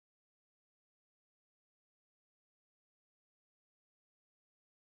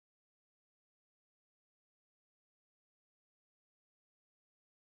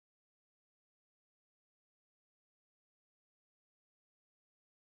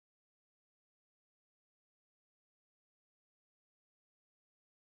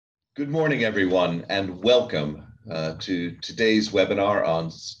Good morning, everyone, and welcome to today's webinar on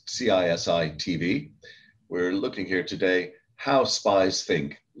CISI TV. We're looking here today, How Spies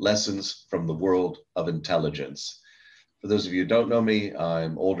Think, Lessons from the World of Intelligence. For those of you who don't know me,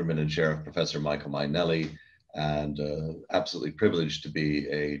 I'm Alderman and Sheriff Professor Michael Mainelli, and absolutely privileged to be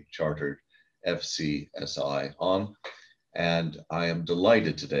a chartered FCSI on. And I am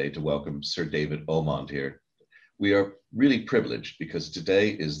delighted today to welcome Sir David Omand here. We are really privileged because today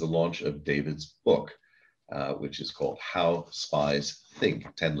is the launch of David's book, which is called How Spies Think,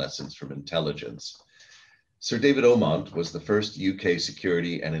 10 Lessons from Intelligence. Sir David Omand was the first UK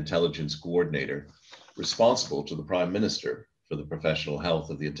security and intelligence coordinator responsible to the Prime Minister for the professional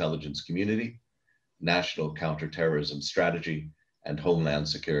health of the intelligence community, national counterterrorism strategy, and homeland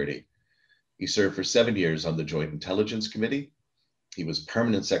security. He served for 7 years on the Joint Intelligence Committee. He was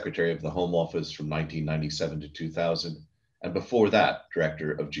permanent secretary of the Home Office from 1997 to 2000, and before that,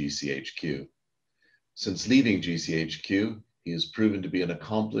 director of GCHQ. Since leaving GCHQ, he has proven to be an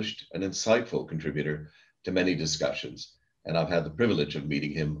accomplished and insightful contributor to many discussions, and I've had the privilege of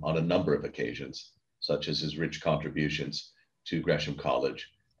meeting him on a number of occasions, such as his rich contributions to Gresham College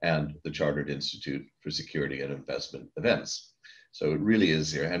and the Chartered Institute for Security and Investment Events. So it really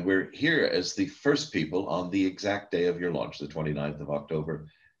is here. And we're here as the first people on the exact day of your launch, the 29th of October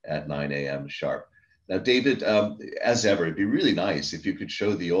at 9 a.m. sharp. Now, David, as ever, it'd be really nice if you could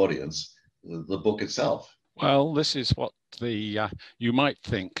show the audience the book itself. Well, this is what you might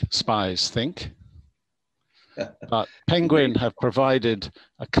think spies think, but Penguin have provided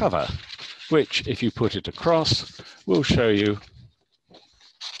a cover, which if you put it across, will show you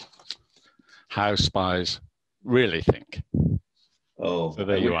how spies really think. Oh, so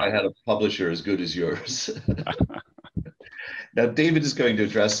there you are. I had a publisher as good as yours. Now, David is going to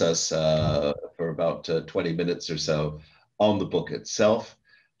address us for about 20 minutes or so on the book itself.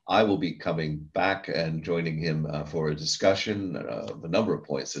 I will be coming back and joining him for a discussion of a number of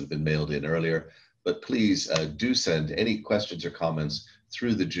points that have been mailed in earlier. But please do send any questions or comments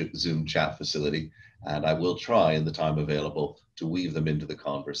through the Zoom chat facility, and I will try in the time available to weave them into the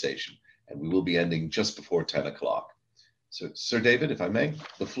conversation. And we will be ending just before 10 o'clock. So, Sir David, if I may,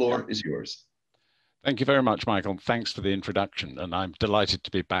 the floor is yours. Thank you very much, Michael. Thanks for the introduction, and I'm delighted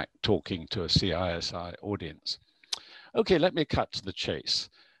to be back talking to a CISI audience. Okay, let me cut to the chase.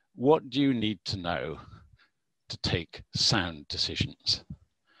 What do you need to know to take sound decisions?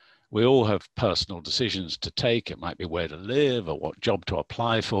 We all have personal decisions to take. It might be where to live or what job to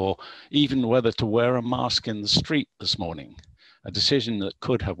apply for, even whether to wear a mask in the street this morning, a decision that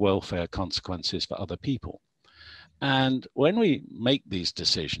could have welfare consequences for other people. And when we make these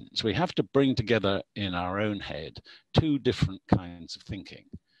decisions, we have to bring together in our own head two different kinds of thinking.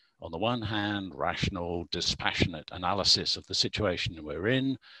 On the one hand, rational, dispassionate analysis of the situation we're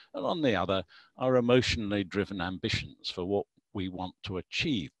in, and on the other, our emotionally driven ambitions for what we want to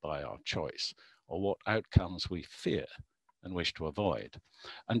achieve by our choice, or what outcomes we fear and wish to avoid.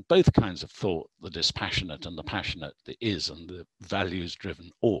 And both kinds of thought, the dispassionate and the passionate, the is and the values-driven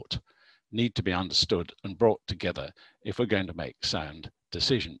ought, need to be understood and brought together if we're going to make sound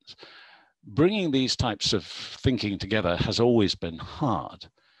decisions. Bringing these types of thinking together has always been hard,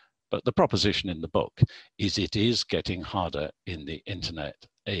 but the proposition in the book is it is getting harder in the internet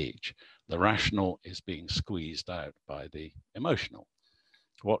age. The rational is being squeezed out by the emotional.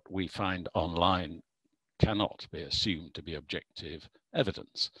 What we find online cannot be assumed to be objective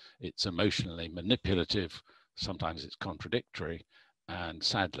evidence. It's emotionally manipulative, sometimes it's contradictory, and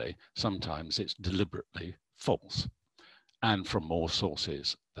sadly, sometimes it's deliberately false, and from more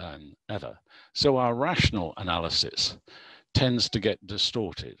sources than ever. So our rational analysis tends to get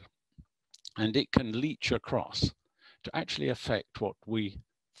distorted, and it can leach across to actually affect what we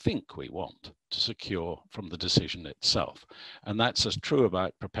think we want to secure from the decision itself. And that's as true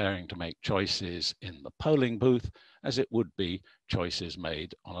about preparing to make choices in the polling booth as it would be choices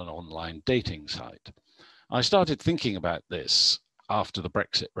made on an online dating site. I started thinking about this after the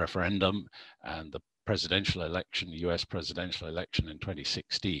Brexit referendum and the presidential election, the US presidential election in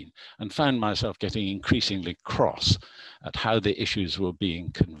 2016, and found myself getting increasingly cross at how the issues were being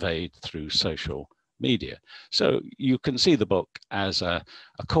conveyed through social media. So you can see the book as a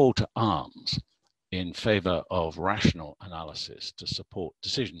call to arms in favor of rational analysis to support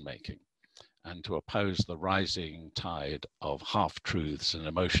decision-making and to oppose the rising tide of half-truths and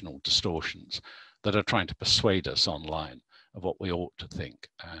emotional distortions that are trying to persuade us online of what we ought to think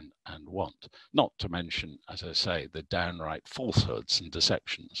and want. Not to mention, as I say, the downright falsehoods and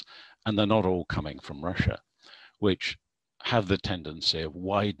deceptions, and they're not all coming from Russia, which have the tendency of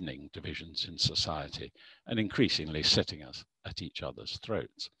widening divisions in society and increasingly setting us at each other's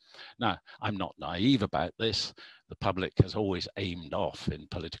throats. Now, I'm not naive about this. The public has always aimed off in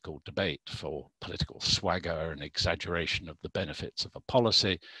political debate for political swagger and exaggeration of the benefits of a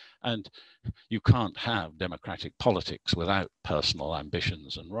policy. And you can't have democratic politics without personal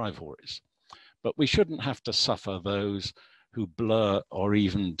ambitions and rivalries. But we shouldn't have to suffer those who blur or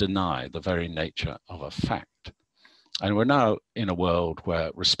even deny the very nature of a fact. And we're now in a world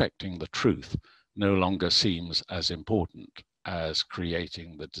where respecting the truth no longer seems as important as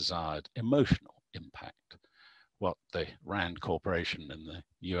creating the desired emotional impact, what the Rand Corporation in the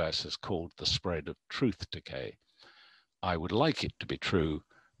US has called the spread of truth decay. I would like it to be true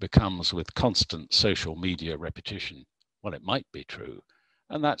becomes, with constant social media repetition, well, it might be true,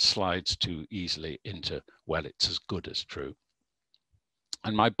 and that slides too easily into, well, it's as good as true.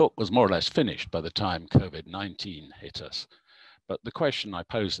 And my book was more or less finished by the time COVID-19 hit us. But the question I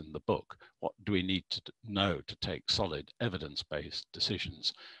pose in the book, what do we need to know to take solid evidence-based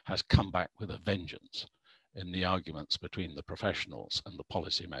decisions, has come back with a vengeance in the arguments between the professionals and the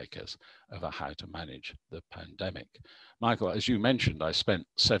policymakers over how to manage the pandemic. Michael, as you mentioned, I spent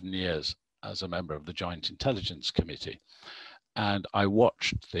 7 years as a member of the Joint Intelligence Committee, and I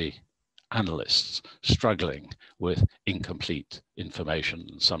watched the analysts struggling with incomplete information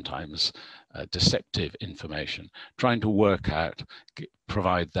and sometimes deceptive information, trying to work out,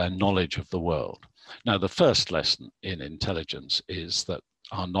 provide their knowledge of the world. Now, the first lesson in intelligence is that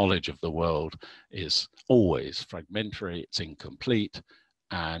our knowledge of the world is always fragmentary, it's incomplete,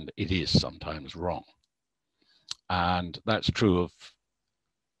 and it is sometimes wrong. And that's true of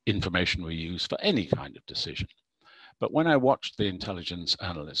information we use for any kind of decision. But when I watched the intelligence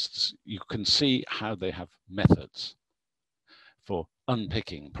analysts, you can see how they have methods for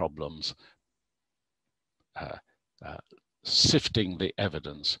unpicking problems, sifting the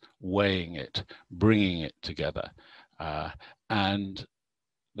evidence, weighing it, bringing it together. And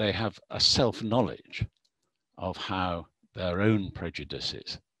they have a self-knowledge of how their own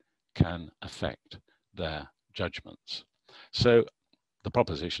prejudices can affect their judgments. So the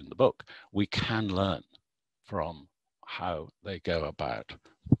proposition in the book, we can learn from how they go about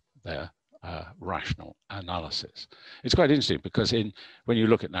their rational analysis. It's quite interesting because when you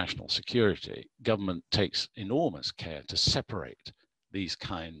look at national security, government takes enormous care to separate these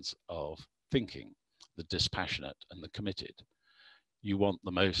kinds of thinking, the dispassionate and the committed. You want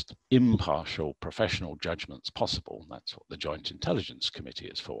the most impartial professional judgments possible. And that's what the Joint Intelligence Committee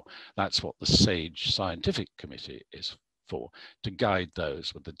is for. That's what the SAGE Scientific Committee is for, to guide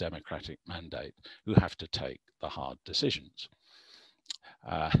those with the democratic mandate who have to take the hard decisions.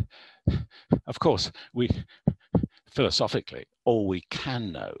 Of course, we philosophically, all we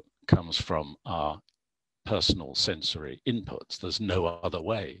can know comes from our personal sensory inputs. There's no other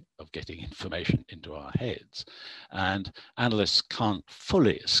way of getting information into our heads. And analysts can't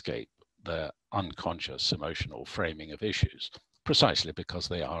fully escape their unconscious emotional framing of issues, precisely because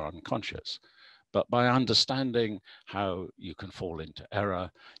they are unconscious. But by understanding how you can fall into error,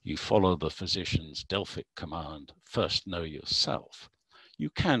 you follow the physician's Delphic command, first know yourself, you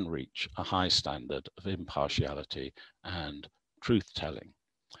can reach a high standard of impartiality and truth-telling.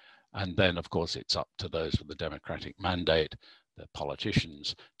 And then, of course, it's up to those with the democratic mandate, the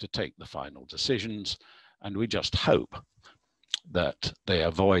politicians, to take the final decisions. And we just hope that they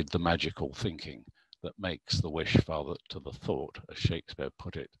avoid the magical thinking that makes the wish father to the thought, as Shakespeare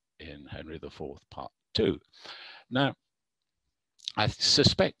put it in Henry IV, Part 2. Now, I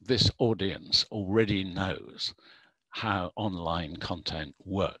suspect this audience already knows how online content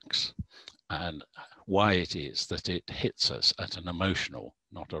works and why it is that it hits us at an emotional,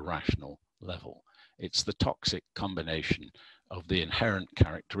 not a rational level. It's the toxic combination of the inherent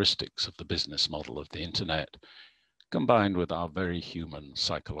characteristics of the business model of the internet, combined with our very human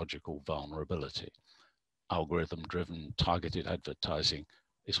psychological vulnerability. Algorithm-driven targeted advertising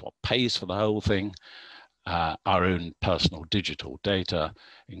is what pays for the whole thing. Our own personal digital data,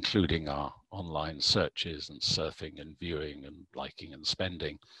 including our online searches and surfing and viewing and liking and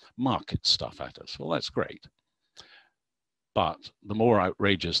spending, market stuff at us. Well, that's great. But the more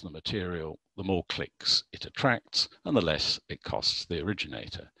outrageous the material, the more clicks it attracts and the less it costs the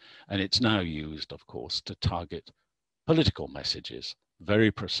originator. And it's now used, of course, to target political messages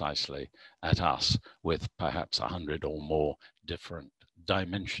very precisely at us with perhaps 100 or more different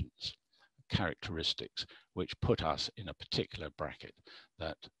dimensions, characteristics, which put us in a particular bracket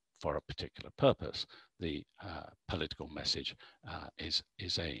that for a particular purpose, the political message is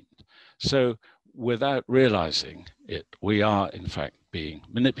aimed. So without realizing it, we are in fact being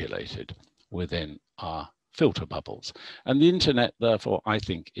manipulated within our filter bubbles. And the internet, therefore, I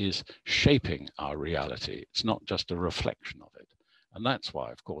think, is shaping our reality. It's not just a reflection of it. And that's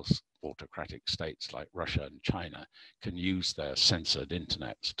why, of course, autocratic states like Russia and China can use their censored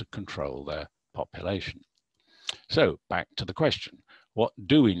internets to control their population. So back to the question, what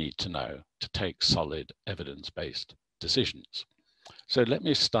do we need to know to take solid evidence-based decisions? So let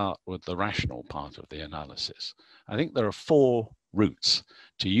me start with the rational part of the analysis. I think there are 4 routes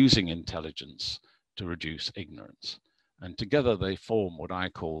to using intelligence to reduce ignorance. And together they form what I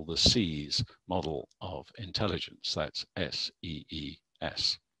call the SEES model of intelligence. That's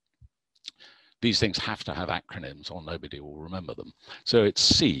S-E-E-S. These things have to have acronyms or nobody will remember them. So it's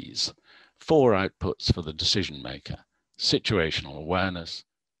SEES, 4 outputs for the decision maker: situational awareness,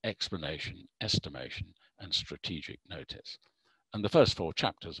 explanation, estimation, and strategic notice. And the first 4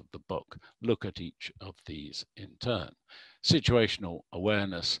 chapters of the book look at each of these in turn. Situational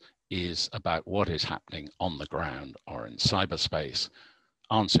awareness is about what is happening on the ground or in cyberspace,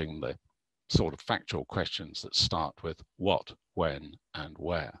 answering the sort of factual questions that start with what, when, and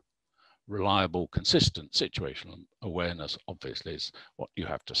where. Reliable, consistent situational awareness, obviously, is what you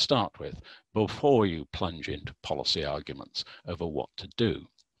have to start with before you plunge into policy arguments over what to do.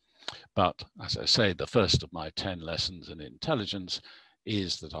 But as I say, the first of my 10 lessons in intelligence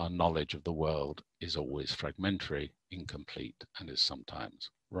is that our knowledge of the world is always fragmentary, incomplete, and is sometimes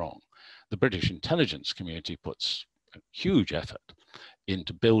wrong. The British intelligence community puts a huge effort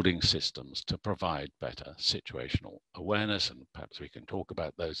into building systems to provide better situational awareness, and perhaps we can talk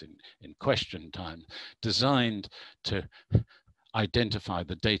about those in question time, designed to identify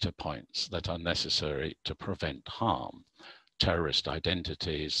the data points that are necessary to prevent harm: terrorist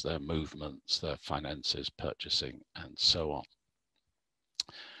identities, their movements, their finances, purchasing, and so on.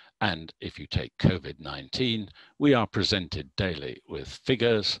 And if you take COVID-19, we are presented daily with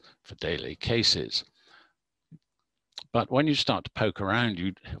figures for daily cases. But when you start to poke around,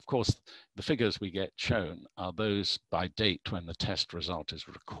 of course, the figures we get shown are those by date when the test result is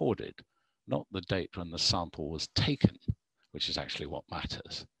recorded, not the date when the sample was taken, which is actually what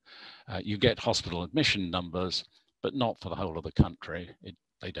matters. You get hospital admission numbers, but not for the whole of the country.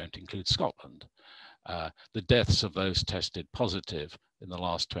 They don't include Scotland. The deaths of those tested positive in the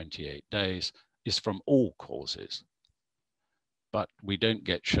last 28 days is from all causes. But we don't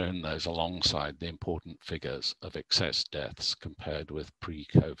get shown those alongside the important figures of excess deaths compared with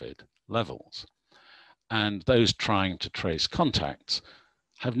pre-COVID levels. And those trying to trace contacts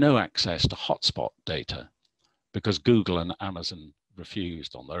have no access to hotspot data because Google and Amazon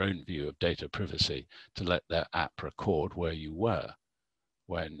refused, on their own view of data privacy, to let their app record where you were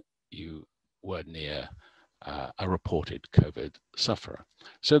when you were near a reported COVID sufferer.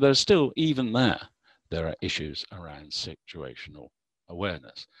 So there's still, even there are issues around situational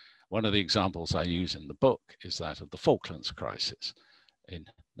awareness. One of the examples I use in the book is that of the Falklands crisis in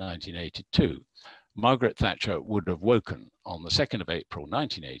 1982. Margaret Thatcher would have woken on the 2nd of April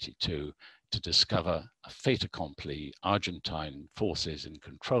 1982 to discover a fait accompli: Argentine forces in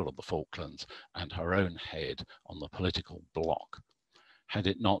control of the Falklands and her own head on the political block, had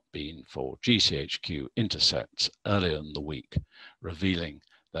it not been for GCHQ intercepts earlier in the week, revealing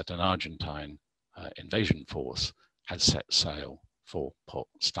that an Argentine invasion force had set sail for Port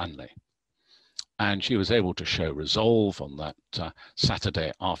Stanley. And she was able to show resolve on that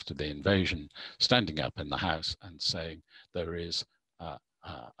Saturday after the invasion, standing up in the House and saying there is a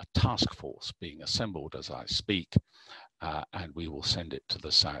task force being assembled as I speak, and we will send it to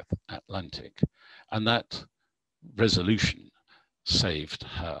the South Atlantic. And that resolution saved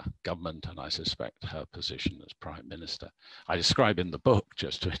her government and I suspect her position as Prime Minister. I describe in the book,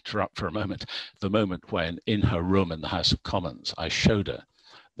 just to interrupt for a moment, the moment when in her room in the House of Commons, I showed her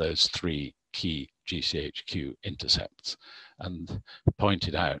those 3 key GCHQ intercepts and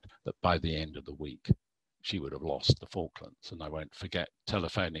pointed out that by the end of the week, she would have lost the Falklands. And I won't forget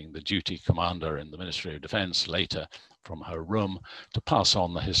telephoning the duty commander in the Ministry of Defence later from her room to pass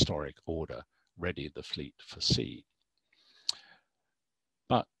on the historic order, ready the fleet for sea.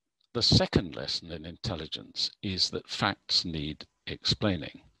 But the second lesson in intelligence is that facts need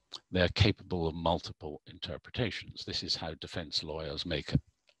explaining. They're capable of multiple interpretations. This is how defense lawyers make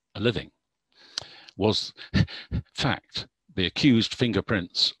a living. Was fact, the accused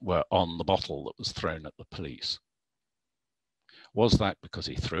fingerprints were on the bottle that was thrown at the police. Was that because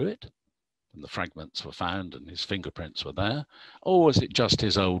he threw it and the fragments were found and his fingerprints were there? Or was it just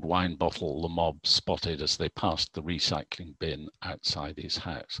his old wine bottle the mob spotted as they passed the recycling bin outside his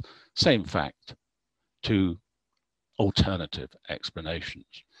house? Same fact, 2 alternative explanations.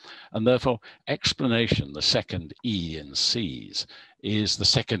 And therefore, explanation, the second E in C's, is the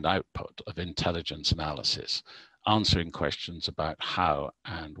second output of intelligence analysis, answering questions about how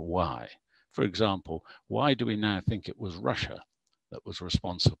and why. For example, why do we now think it was Russia that was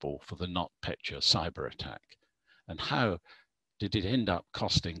responsible for the NotPetya cyber attack? And how did it end up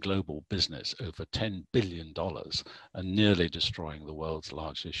costing global business over $10 billion and nearly destroying the world's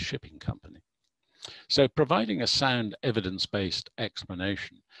largest shipping company? So providing a sound evidence-based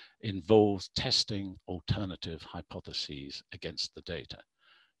explanation involves testing alternative hypotheses against the data.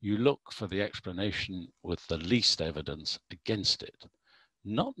 You look for the explanation with the least evidence against it,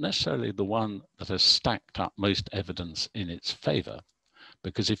 not necessarily the one that has stacked up most evidence in its favor,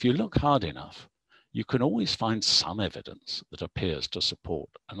 because if you look hard enough, you can always find some evidence that appears to support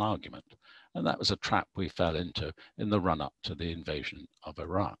an argument. And that was a trap we fell into in the run-up to the invasion of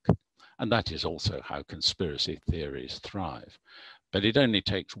Iraq. And that is also how conspiracy theories thrive. But it only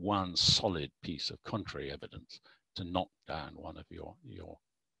takes one solid piece of contrary evidence to knock down one of your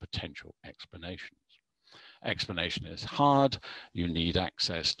potential explanations. Explanation is hard. You need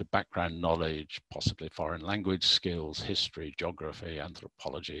access to background knowledge, possibly foreign language skills, history, geography,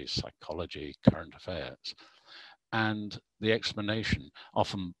 anthropology, psychology, current affairs. And the explanation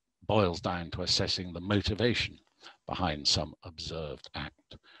often boils down to assessing the motivation behind some observed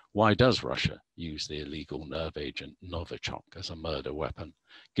act. Why does Russia use the illegal nerve agent Novichok as a murder weapon,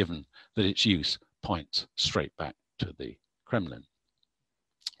 given that its use points straight back to the Kremlin?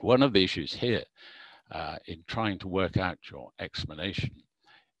 One of the issues here in trying to work out your explanation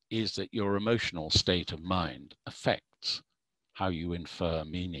is that your emotional state of mind affects how you infer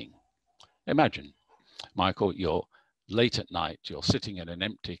meaning. Imagine, Michael, you're late at night, you're sitting in an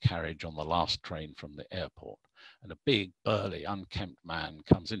empty carriage on the last train from the airport, and a big, burly, unkempt man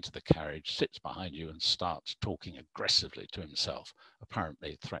comes into the carriage, sits behind you, and starts talking aggressively to himself,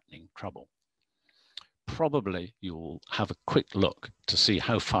 apparently threatening trouble. Probably you'll have a quick look to see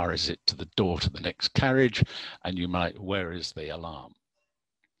how far is it to the door to the next carriage, and you might, where is the alarm?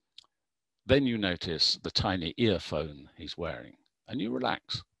 Then you notice the tiny earphone he's wearing, and you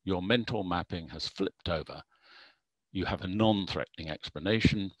relax. Your mental mapping has flipped over. You have a non-threatening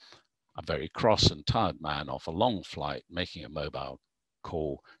explanation, a very cross and tired man off a long flight making a mobile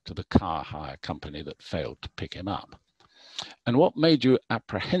call to the car hire company that failed to pick him up. And what made you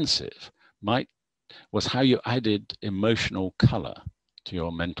apprehensive was how you added emotional color to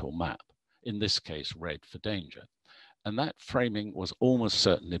your mental map, in this case, red for danger. And that framing was almost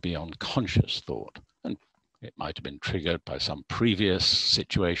certainly beyond conscious thought. And it might have been triggered by some previous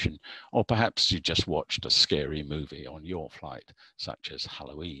situation, or perhaps you just watched a scary movie on your flight, such as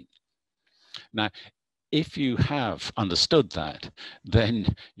Halloween. Now, if you have understood that,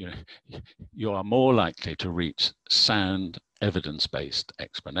 then you are more likely to reach sound evidence-based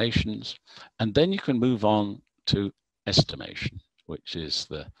explanations, and then you can move on to estimation, which is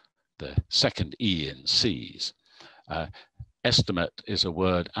the second E in C's. Estimate is a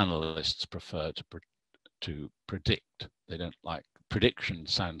word analysts prefer to predict. They don't like prediction.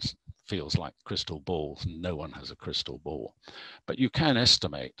 Feels like crystal balls, and no one has a crystal ball. But you can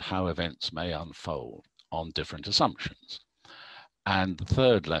estimate how events may unfold on different assumptions. And the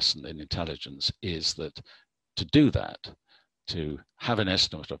third lesson in intelligence is that to do that, to have an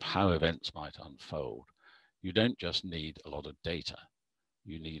estimate of how events might unfold, you don't just need a lot of data.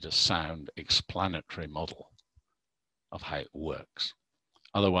 You need a sound explanatory model of how it works.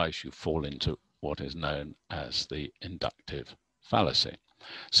 Otherwise, you fall into what is known as the inductive fallacy.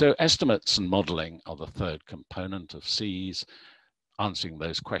 So estimates and modeling are the third component of C's, answering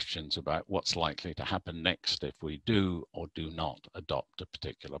those questions about what's likely to happen next if we do or do not adopt a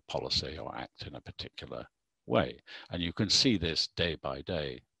particular policy or act in a particular way. And you can see this day by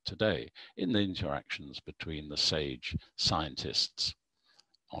day today in the interactions between the sage scientists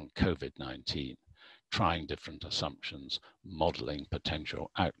on COVID-19, trying different assumptions, modeling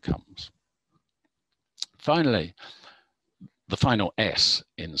potential outcomes. Finally, the final S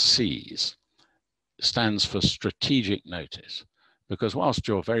in C's stands for strategic notice, because whilst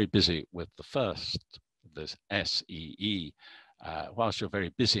you're very busy with the first, this SEE, whilst you're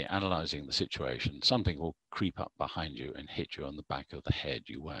very busy analyzing the situation, something will creep up behind you and hit you on the back of the head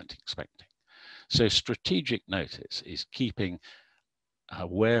you weren't expecting. So strategic notice is keeping a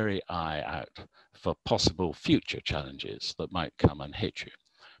wary eye out for possible future challenges that might come and hit you,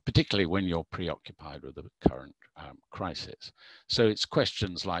 particularly when you're preoccupied with the current crisis. So it's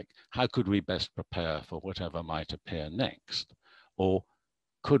questions like, how could we best prepare for whatever might appear next? Or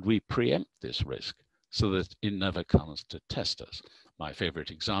could we preempt this risk so that it never comes to test us? My favorite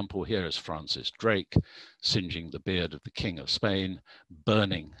example here is Francis Drake singeing the beard of the King of Spain,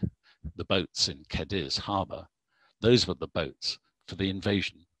 burning the boats in Cadiz harbor. Those were the boats for the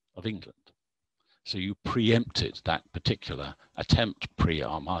invasion of England. So you preempted that particular attempt,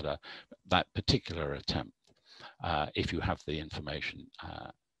 pre-Armada, that particular attempt, if you have the information.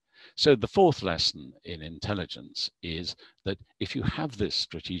 So the fourth lesson in intelligence is that if you have this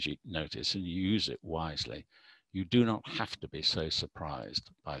strategic notice and you use it wisely, you do not have to be so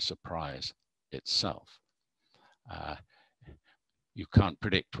surprised by surprise itself. You can't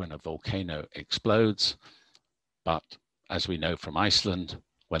predict when a volcano explodes, but as we know from Iceland,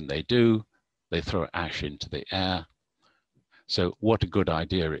 when they do, they throw ash into the air. So what a good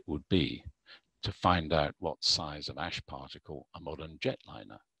idea it would be to find out what size of ash particle a modern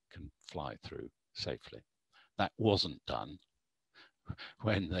jetliner can fly through safely. That wasn't done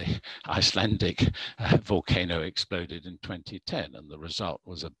when the Icelandic volcano exploded in 2010, and the result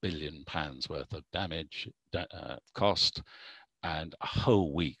was £1 billion worth of damage, cost, and a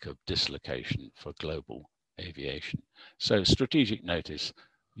whole week of dislocation for global aviation. So strategic notice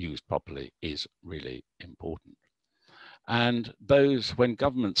used properly is really important. And those, when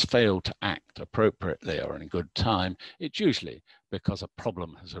governments fail to act appropriately or in good time, it's usually because a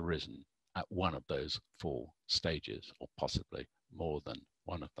problem has arisen at one of those four stages, or possibly more than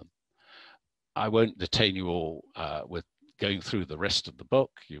one of them. I won't detain you all with going through the rest of the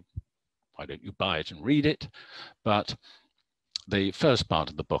book. Why don't you buy it and read it? But the first part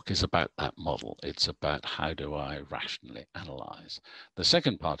of the book is about that model. It's about how do I rationally analyze. The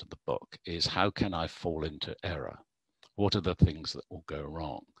second part of the book is how can I fall into error? What are the things that will go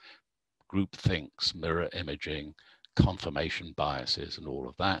wrong? Group thinks, mirror imaging, confirmation biases, and all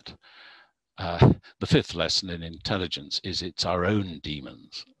of that. The fifth lesson in intelligence is it's our own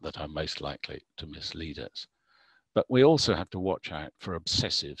demons that are most likely to mislead us. But we also have to watch out for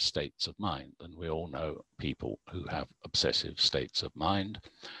obsessive states of mind. And we all know people who have obsessive states of mind.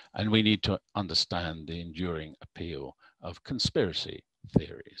 And we need to understand the enduring appeal of conspiracy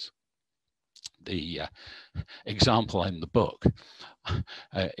theories. The example in the book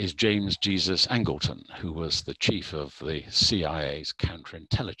is James Jesus Angleton, who was the chief of the CIA's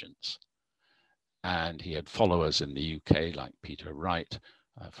counterintelligence. And he had followers in the UK like Peter Wright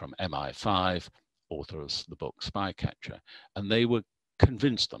from MI5, author of the book Spycatcher, and they were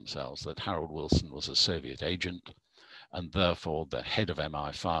convinced themselves that Harold Wilson was a Soviet agent, and therefore the head of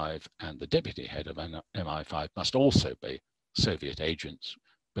MI5 and the deputy head of MI5 must also be Soviet agents,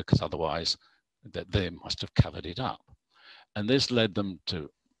 because otherwise they must have covered it up. And this led them to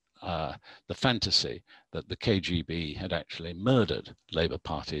the fantasy that the KGB had actually murdered Labour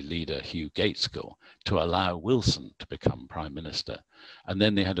Party leader Hugh Gaitskell to allow Wilson to become Prime Minister. And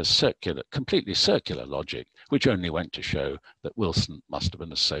then they had a completely circular logic, which only went to show that Wilson must have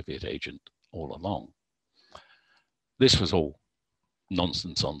been a Soviet agent all along. This was all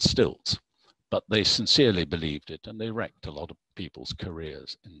nonsense on stilts, but they sincerely believed it, and they wrecked a lot of people's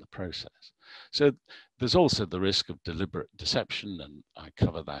careers in the process. So there's also the risk of deliberate deception, and I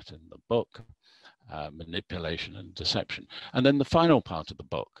cover that in the book, manipulation and deception. And then the final part of the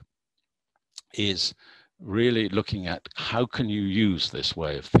book is really looking at how can you use this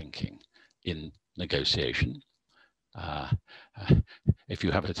way of thinking in negotiation. If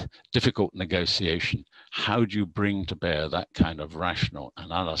you have a difficult negotiation, how do you bring to bear that kind of rational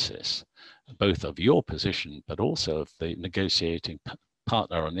analysis, both of your position, but also of the negotiating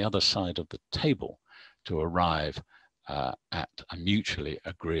partner on the other side of the table, to arrive at a mutually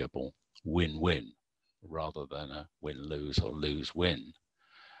agreeable win-win rather than a win-lose or lose-win.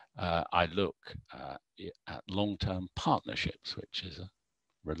 I look at long-term partnerships, which is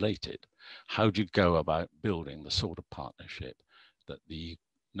related. How do you go about building the sort of partnership that the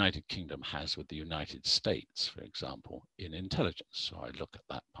United Kingdom has with the United States, for example, in intelligence? So I look at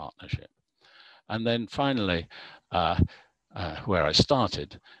that partnership. And then finally, where I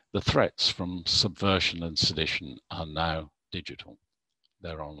started, the threats from subversion and sedition are now digital.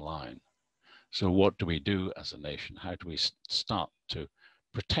 They're online. So what do we do as a nation? How do we start to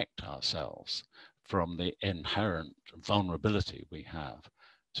protect ourselves from the inherent vulnerability we have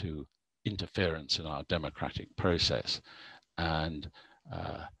to interference in our democratic process and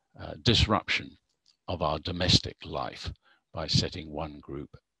disruption of our domestic life by setting one group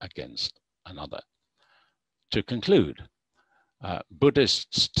against another? To conclude,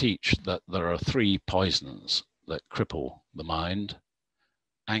 Buddhists teach that there are three poisons that cripple the mind: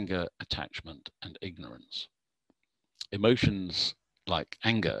 anger, attachment, and ignorance. Emotions like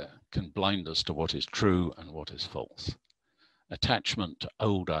anger can blind us to what is true and what is false. Attachment to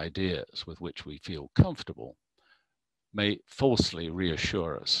old ideas with which we feel comfortable may falsely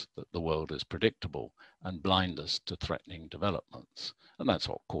reassure us that the world is predictable and blind us to threatening developments. And that's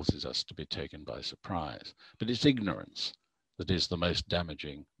what causes us to be taken by surprise. But it's ignorance that is the most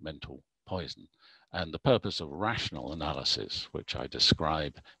damaging mental poison. And the purpose of rational analysis, which I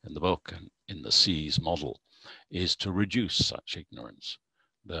describe in the book and in the Spies model, is to reduce such ignorance,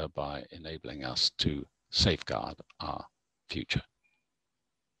 thereby enabling us to safeguard our future.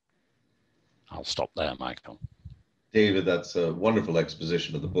 I'll stop there, Michael. David, that's a wonderful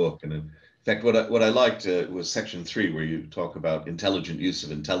exposition of the book. And in fact, what I liked was section 3, where you talk about intelligent use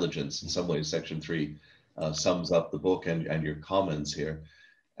of intelligence. In some ways, section 3 sums up the book and your comments here.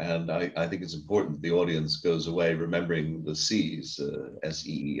 And I think it's important the audience goes away remembering the C's,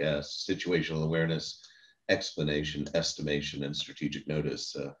 SEES, situational awareness, explanation, estimation, and strategic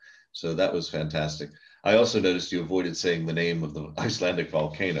notice. So that was fantastic. I also noticed you avoided saying the name of the Icelandic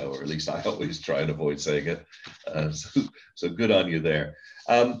volcano, or at least I always try and avoid saying it. So good on you there.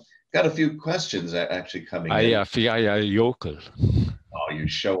 Got a few questions actually coming in. Jökull. Oh, you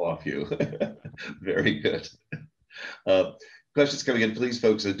show off, you. Very good. Questions coming in, please,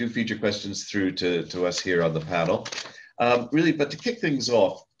 folks. Do feature questions through to us here on the panel. Really, but to kick things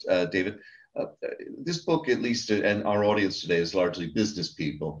off, David, this book, at least, and our audience today is largely business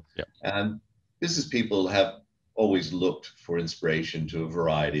people. Yeah. And business people have always looked for inspiration to a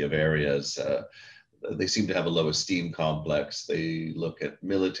variety of areas. They seem to have a low esteem complex. They look at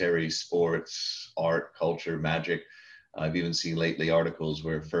military, sports, art, culture, magic. I've even seen lately articles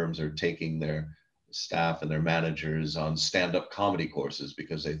where firms are taking their staff and their managers on stand-up comedy courses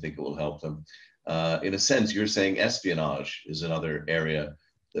because they think it will help them. In a sense, you're saying espionage is another area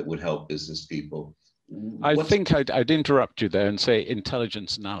that would help business people. I think I'd interrupt you there and say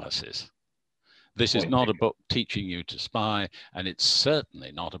intelligence analysis. This is not a book teaching you to spy, and it's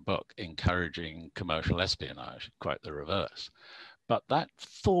certainly not a book encouraging commercial espionage, quite the reverse. But that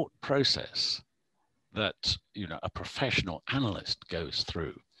thought process that, you know, a professional analyst goes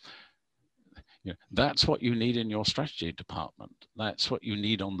through, you know, that's what you need in your strategy department. That's what you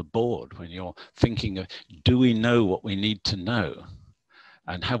need on the board when you're thinking of, do we know what we need to know?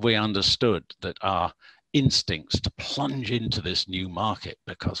 And have we understood that our instincts to plunge into this new market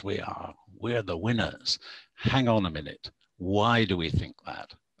because we're the winners? Hang on a minute. Why do we think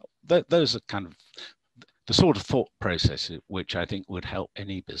that? Those are kind of the sort of thought process which I think would help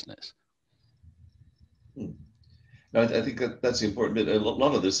any business. No, I think that's the important bit. A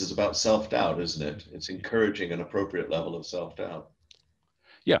lot of this is about self-doubt, isn't it? It's encouraging an appropriate level of self-doubt.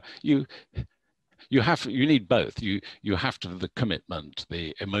 Yeah, you need both. You have to have the commitment,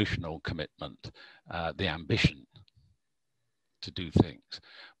 the emotional commitment, the ambition to do things,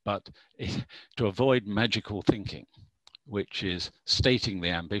 but to avoid magical thinking, which is stating the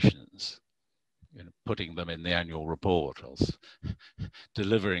ambitions, you know, putting them in the annual report, or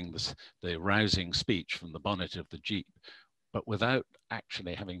delivering the rousing speech from the bonnet of the Jeep, but without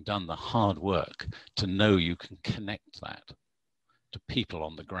actually having done the hard work to know you can connect that to people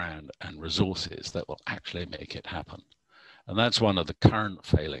on the ground and resources that will actually make it happen. And that's one of the current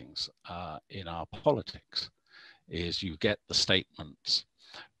failings in our politics, is you get the statements,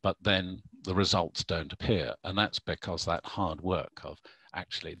 but then the results don't appear. And that's because that hard work of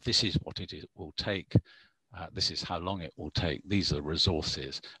actually, this is what it will take, this is how long it will take, these are the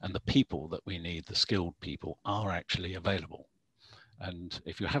resources, and the people that we need, the skilled people, are actually available. And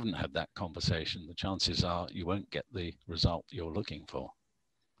if you haven't had that conversation, the chances are you won't get the result you're looking for.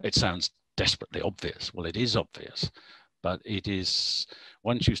 It sounds desperately obvious. Well, it is obvious, but it is,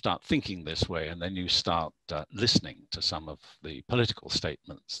 once you start thinking this way and then you start listening to some of the political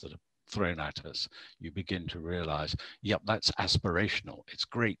statements that are thrown at us, you begin to realize, yep, that's aspirational. It's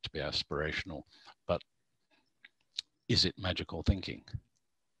great to be aspirational, but is it magical thinking?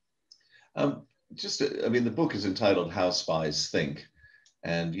 I mean, the book is entitled How Spies Think,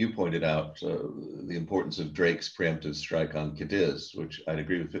 and you pointed out the importance of Drake's preemptive strike on Cadiz, which I'd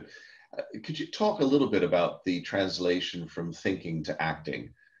agree with. Could you talk a little bit about the translation from thinking to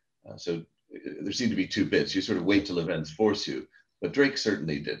acting? So there seem to be two bits. You sort of wait till events force you, but Drake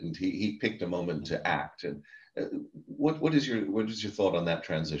certainly didn't. He picked a moment to act. And what is your thought on that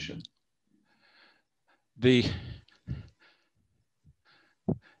transition?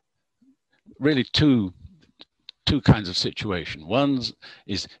 Really two kinds of situation. One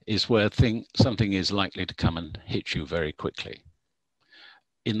is where something is likely to come and hit you very quickly.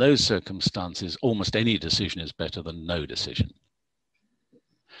 In those circumstances, almost any decision is better than no decision.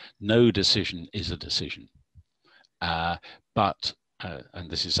 No decision is a decision. But and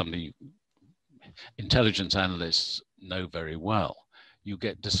this is something intelligence analysts know very well, you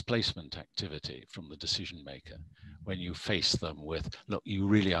get displacement activity from the decision maker when you face them with, look, you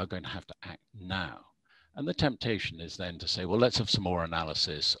really are going to have to act now. And the temptation is then to say, well, let's have some more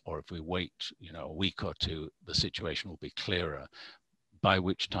analysis, or if we wait, a week or two, the situation will be clearer, by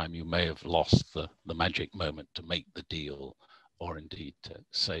which time you may have lost the magic moment to make the deal, or indeed to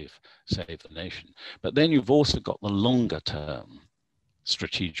save the nation. But then you've also got the longer term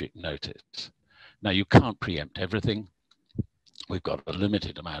strategic notice. Now, you can't preempt everything. We've got a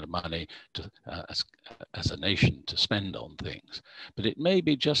limited amount of money to, as a nation to spend on things, but it may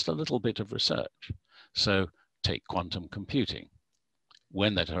be just a little bit of research. So take quantum computing.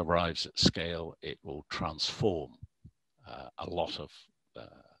 When that arrives at scale, it will transform a lot of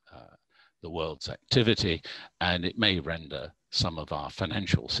the world's activity, and it may render some of our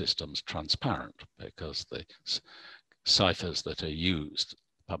financial systems transparent, because the ciphers that are used,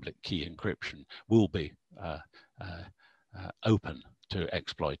 public key encryption, will be open to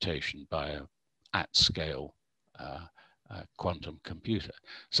exploitation by an at-scale quantum computer.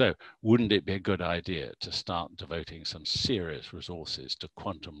 So wouldn't it be a good idea to start devoting some serious resources to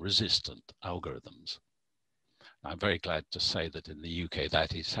quantum-resistant algorithms? I'm very glad to say that in the UK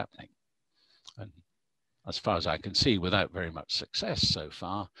that is happening. And as far as I can see, without very much success so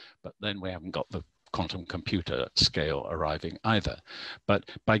far, but then we haven't got the quantum computer at scale arriving either. But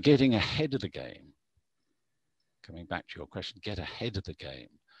by getting ahead of the game, coming back to your question, get ahead of the game,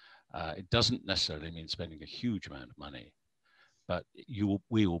 it doesn't necessarily mean spending a huge amount of money, but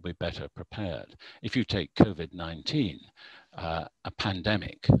we will be better prepared. If you take COVID-19, a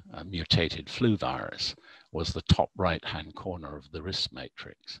pandemic, a mutated flu virus, was the top right-hand corner of the risk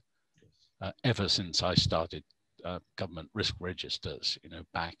matrix. Ever since I started government risk registers,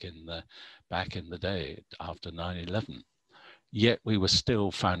 back in the day after 9/11, yet we were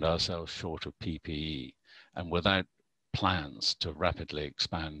still found ourselves short of PPE, and without plans to rapidly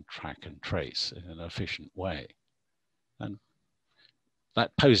expand, track and trace in an efficient way. And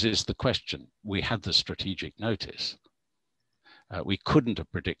that poses the question. We had the strategic notice. We couldn't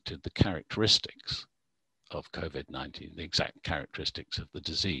have predicted the characteristics of COVID-19, the exact characteristics of the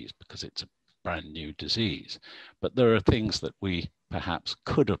disease, because it's a brand new disease. But there are things that we perhaps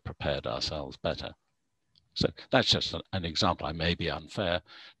could have prepared ourselves better. So that's just an example. I may be unfair.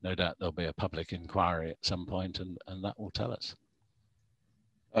 No doubt there'll be a public inquiry at some point, and that will tell us.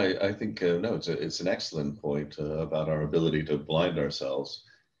 I think, no, it's an excellent point about our ability to blind ourselves.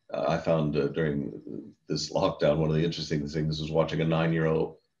 I found during this lockdown, one of the interesting things was watching a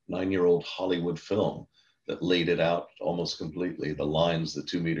nine-year-old Hollywood film that laid it out almost completely, the lines, the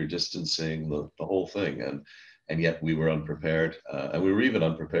 2-meter distancing, the whole thing. And yet we were unprepared. And we were even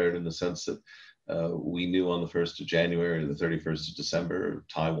unprepared in the sense that we knew on the 1st of January, the 31st of December,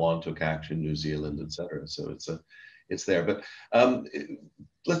 Taiwan took action, New Zealand, etc. So it's there. But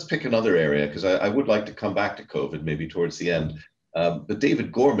let's pick another area, because I would like to come back to COVID maybe towards the end. But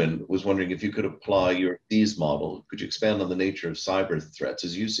David Gorman was wondering if you could apply your Spies model. Could you expand on the nature of cyber threats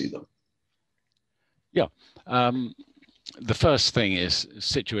as you see them? Yeah. The first thing is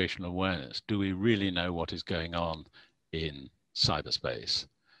situational awareness. Do we really know what is going on in cyberspace?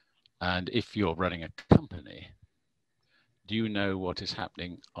 And if you're running a company, do you know what is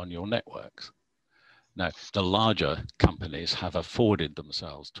happening on your networks? Now, the larger companies have afforded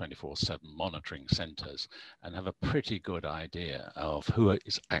themselves 24/7 monitoring centers and have a pretty good idea of who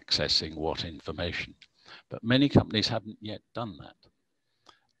is accessing what information. But many companies haven't yet done that.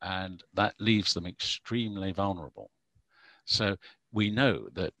 And that leaves them extremely vulnerable. So we know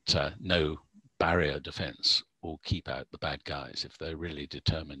that no barrier defense will keep out the bad guys if they're really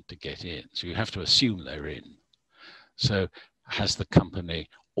determined to get in. So you have to assume they're in. So has the company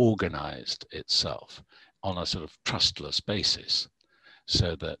organized itself on a sort of trustless basis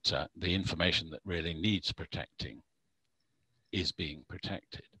so that the information that really needs protecting is being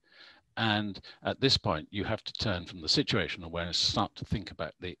protected? And at this point, you have to turn from the situational awareness, start to think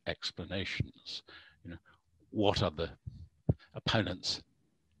about the explanations. What are the opponents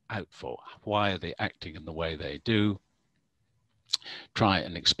out for? Why are they acting in the way they do? Try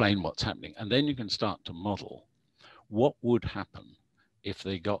and explain what's happening. And then you can start to model what would happen if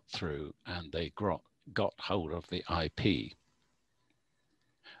they got through and they got hold of the IP,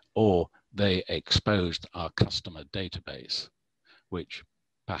 or they exposed our customer database, which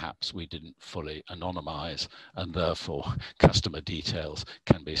perhaps we didn't fully anonymize, and therefore customer details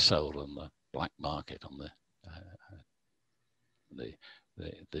can be sold on the black market, on the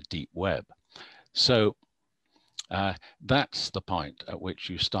deep web. So that's the point at which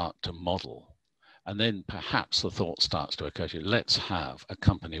you start to model. And then perhaps the thought starts to occur to you, let's have a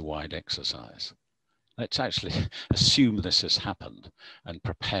company-wide exercise Let's actually assume this has happened and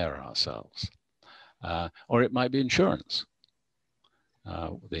prepare ourselves. Or it might be insurance.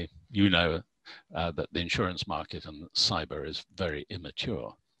 You know that the insurance market and cyber is very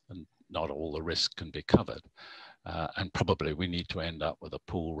immature and not all the risk can be covered. And probably we need to end up with a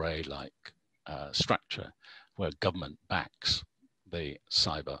pool ray-like structure where government backs the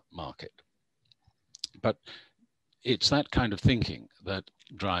cyber market. But it's that kind of thinking that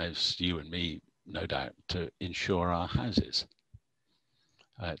drives you and me, no doubt, to insure our houses.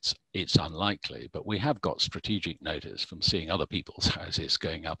 It's unlikely, but we have got strategic notice from seeing other people's houses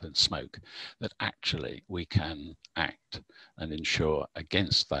going up in smoke that actually we can act and insure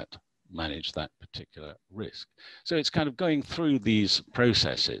against that, manage that particular risk. So it's kind of going through these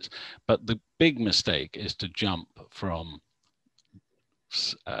processes, but the big mistake is to jump from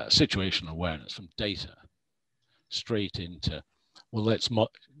situational awareness, from data, straight into, well,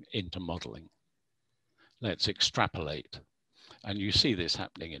 into modeling. Let's extrapolate. And you see this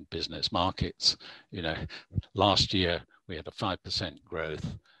happening in business markets. You know, last year we had a 5%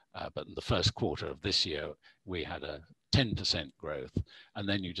 growth, but in the first quarter of this year, we had a 10% growth. And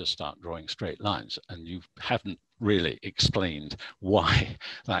then you just start drawing straight lines and you haven't really explained why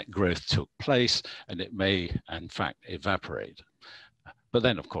that growth took place, and it may, in fact, evaporate. But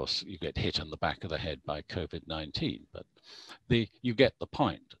then, of course, you get hit on the back of the head by COVID-19. But you get the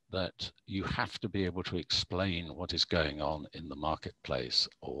point that you have to be able to explain what is going on in the marketplace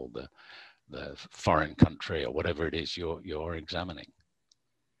or the foreign country or whatever it is you're examining.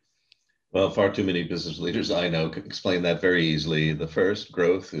 Well, far too many business leaders I know can explain that very easily. The first,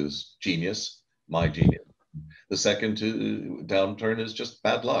 growth, is genius, my genius. The second, downturn, is just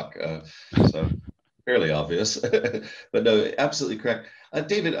bad luck. So fairly obvious, but no, absolutely correct.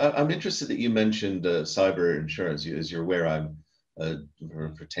 David, I'm interested that you mentioned cyber insurance. As you're aware, I'm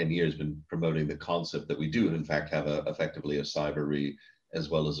for 10 years been promoting the concept that we do, in fact, have effectively a cyber re as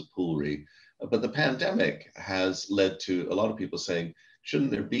well as a pool re. But the pandemic has led to a lot of people saying,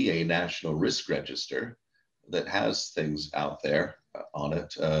 shouldn't there be a national risk register that has things out there on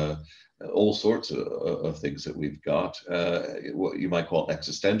it? All sorts of things that we've got, what you might call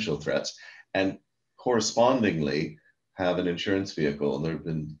existential threats, and correspondingly have an insurance vehicle. And there have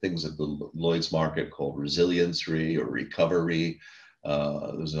been things at the Lloyd's market called resilience re or recovery.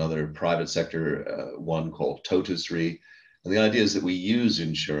 There's another private sector one called totus re. And the idea is that we use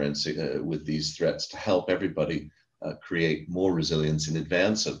insurance with these threats to help everybody create more resilience in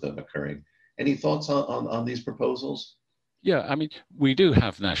advance of them occurring. Any thoughts on these proposals? Yeah, I mean, we do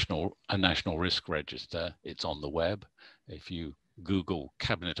have a national risk register. It's on the web. If you Google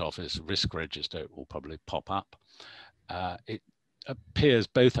Cabinet Office risk register, it will probably pop up. It appears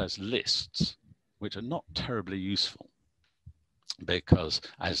both as lists, which are not terribly useful because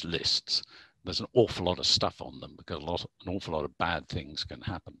as lists, there's an awful lot of stuff on them because an awful lot of bad things can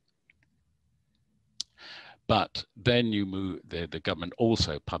happen. But then you move, the government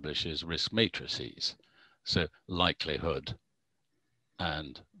also publishes risk matrices. So likelihood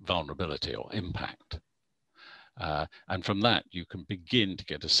and vulnerability or impact. And from that, you can begin to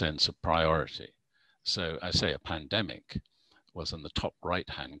get a sense of priority. So I say a pandemic was in the top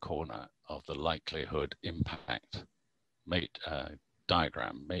right-hand corner of the likelihood impact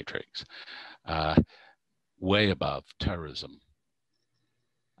diagram matrix, way above terrorism.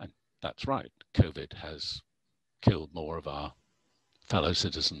 And that's right, COVID has killed more of our fellow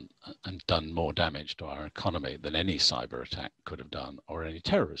citizens and done more damage to our economy than any cyber attack could have done or any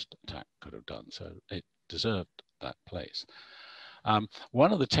terrorist attack could have done. So it deserved that place.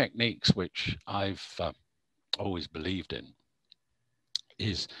 One of the techniques which I've always believed in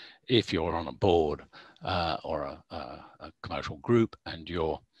is if you're on a board or a commercial group and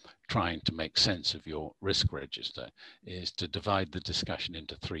you're trying to make sense of your risk register, is to divide the discussion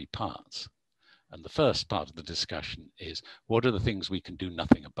into three parts. And the first part of the discussion is, what are the things we can do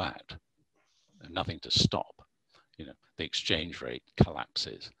nothing about, nothing to stop? You know, the exchange rate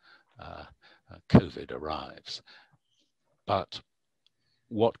collapses, COVID arrives. But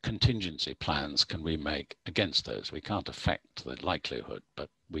what contingency plans can we make against those? We can't affect the likelihood, but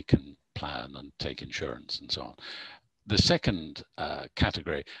we can plan and take insurance and so on. The second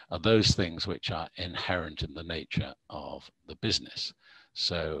category are those things which are inherent in the nature of the business.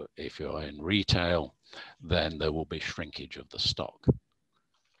 So if you're in retail, then there will be shrinkage of the stock.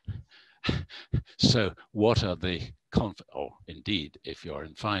 So what are the, or indeed, if you're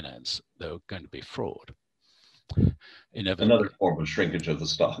in finance, there are going to be fraud. Another form of shrinkage of the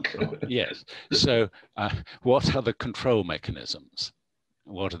stock. Yes. So what are the control mechanisms?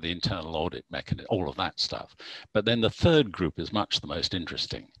 What are the internal audit mechanisms, all of that stuff. But then the third group is much the most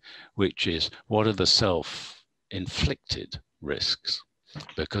interesting, which is what are the self-inflicted risks?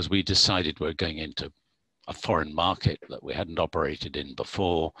 Because we decided we're going into a foreign market that we hadn't operated in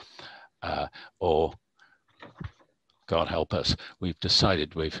before, or God help us, we've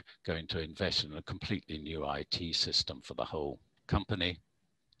decided we're going to invest in a completely new IT system for the whole company.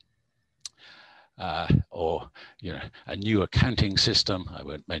 Or a new accounting system. I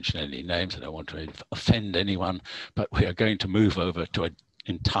won't mention any names. I don't want to offend anyone, but we are going to move over to an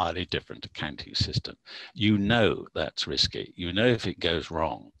entirely different accounting system. You know that's risky. You know if it goes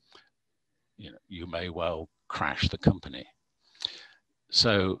wrong, you may well crash the company.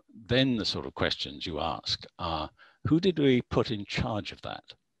 So then the sort of questions you ask are, who did we put in charge of that?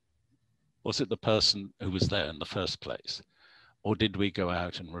 Was it the person who was there in the first place? Or did we go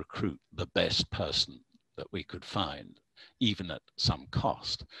out and recruit the best person that we could find, even at some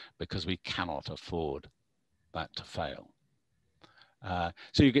cost, because we cannot afford that to fail?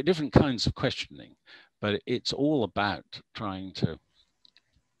 So you get different kinds of questioning, but it's all about trying to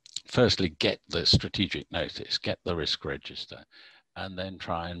firstly get the strategic notice, get the risk register, and then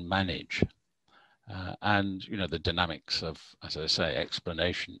try and manage. And the dynamics of, as I say,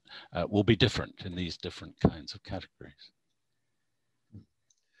 explanation will be different in these different kinds of categories.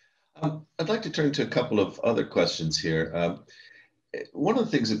 I'd like to turn to a couple of other questions here. One of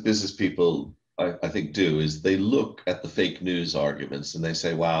the things that business people, I think, do is they look at the fake news arguments and they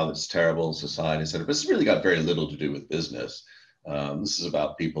say, wow, it's terrible, society, etc. But it's really got very little to do with business. This is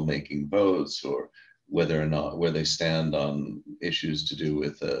about people making votes or whether or not where they stand on issues to do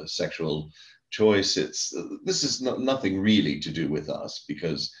with sexual choice. This is nothing really to do with us,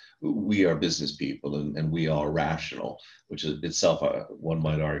 because we are business people and we are rational, which is itself, one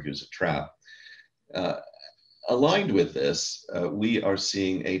might argue, is a trap. Aligned with this, we are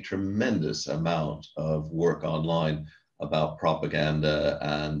seeing a tremendous amount of work online about propaganda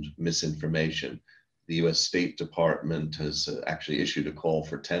and misinformation. The US State Department has actually issued a call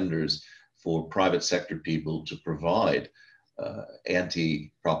for tenders for private sector people to provide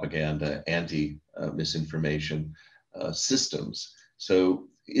anti-propaganda, anti-misinformation systems. So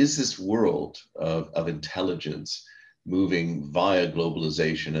is this world of intelligence moving via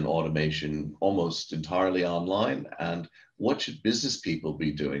globalization and automation almost entirely online? And what should business people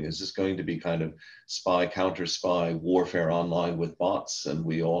be doing? Is this going to be kind of spy, counter spy warfare online with bots, and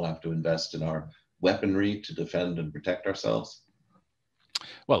we all have to invest in our weaponry to defend and protect ourselves?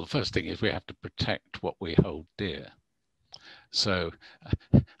 Well, the first thing is we have to protect what we hold dear. So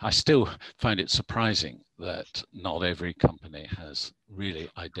I still find it surprising that not every company has really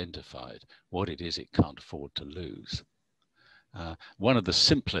identified what it is it can't afford to lose. One of the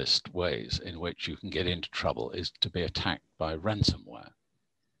simplest ways in which you can get into trouble is to be attacked by ransomware.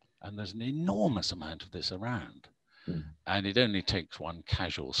 And there's an enormous amount of this around. And it only takes one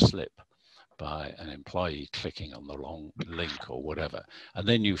casual slip by an employee clicking on the wrong link or whatever. And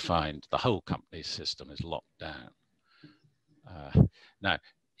then you find the whole company's system is locked down. Now,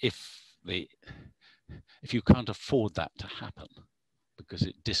 if you can't afford that to happen because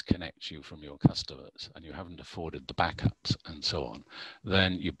it disconnects you from your customers and you haven't afforded the backups and so on,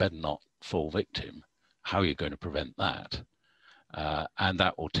 then you better not fall victim. How are you going to prevent that? And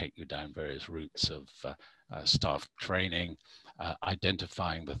that will take you down various routes of staff training,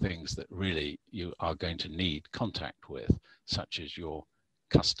 identifying the things that really you are going to need contact with, such as your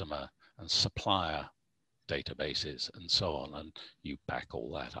customer and supplier databases and so on, and you back all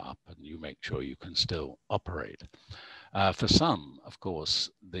that up and you make sure you can still operate. For some, of course,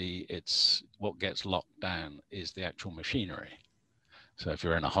 what gets locked down is the actual machinery. So if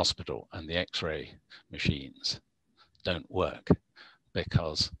you're in a hospital and the X-ray machines don't work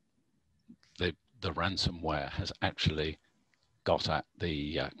because the ransomware has actually got at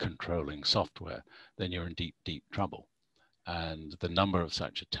the controlling software, then you're in deep, deep trouble. And the number of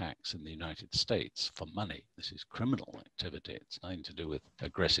such attacks in the United States for money, this is criminal activity, it's nothing to do with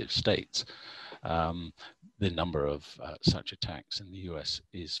aggressive states. The number of such attacks in the US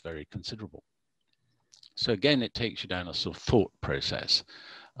is very considerable. So again, it takes you down a sort of thought process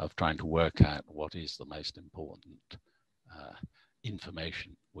of trying to work out what is the most important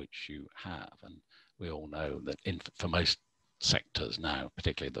information which you have. And we all know that for most sectors now,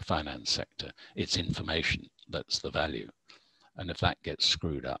 particularly the finance sector, it's information that's the value. And if that gets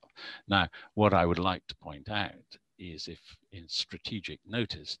screwed up. Now, what I would like to point out is if in strategic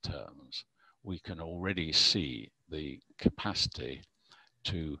notice terms, we can already see the capacity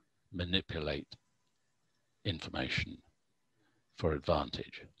to manipulate information for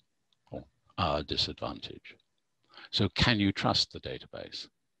advantage or our disadvantage. So can you trust the database?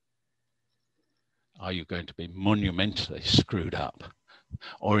 Are you going to be monumentally screwed up,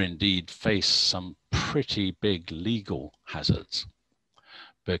 or indeed face some pretty big legal hazards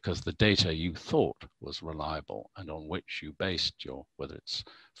because the data you thought was reliable and on which you based your, whether it's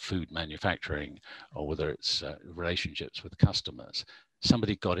food manufacturing or whether it's relationships with customers,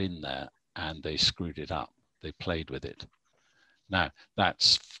 somebody got in there and they screwed it up, they played with it. Now,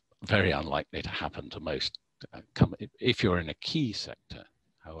 that's very unlikely to happen to most. If you're in a key sector,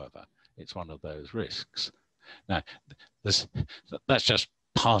 however, it's one of those risks. Now, that's just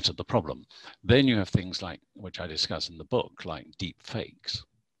part of the problem. Then you have things like, which I discuss in the book, like deep fakes,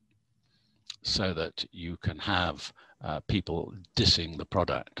 so that you can have people dissing the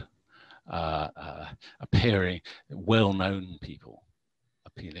product, appearing, well-known people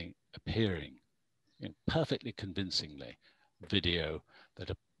appearing perfectly convincingly video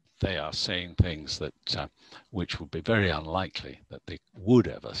that they are saying things that which would be very unlikely that they would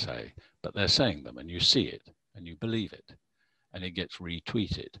ever say, but they're saying them, and you see it and you believe it, and it gets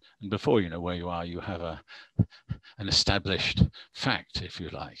retweeted, and before you know where you are, you have an established fact, if you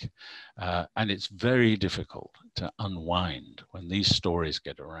like, and it's very difficult to unwind when these stories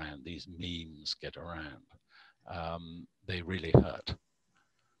get around, these memes get around. They really hurt,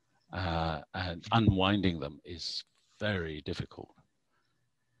 and unwinding them is very difficult.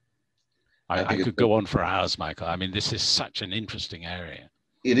 I could go on for hours, Michael. I mean, this is such an interesting area.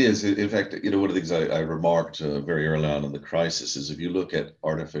 It is. In fact, one of the things I remarked very early on in the crisis is if you look at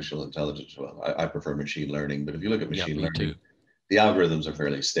artificial intelligence, well, I prefer machine learning, but if you look at machine learning, too. The algorithms are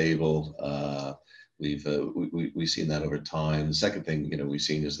fairly stable. We've seen that over time. The second thing, we've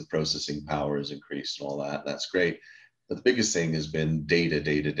seen is the processing power has increased and all that. That's great. But the biggest thing has been data.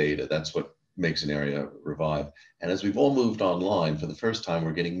 That's what makes an area revive. And as we've all moved online, for the first time,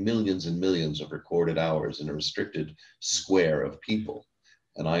 we're getting millions and millions of recorded hours in a restricted square of people.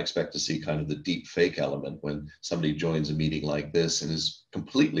 And I expect to see kind of the deep fake element when somebody joins a meeting like this and is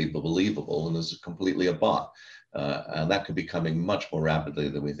completely believable and is completely a bot. And that could be coming much more rapidly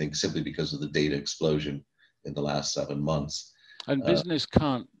than we think, simply because of the data explosion in the last 7 months. And business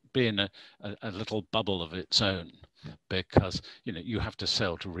can't be in a little bubble of its own, because you have to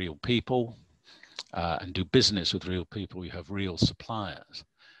sell to real people and do business with real people. You have real suppliers.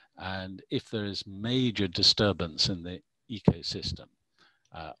 And if there is major disturbance in the ecosystem,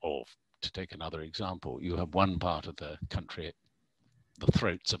 or to take another example, you have one part of the country at the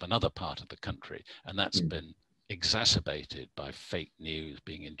throats of another part of the country, and that's been exacerbated by fake news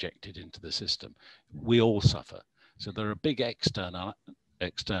being injected into the system. We all suffer. So there are big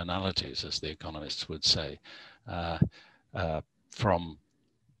externalities, as the economists would say, from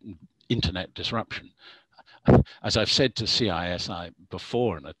internet disruption. As I've said to CISI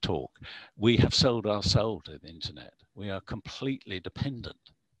before in a talk, we have sold our soul to the internet. We are completely dependent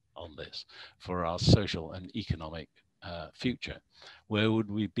on this for our social and economic future. Where would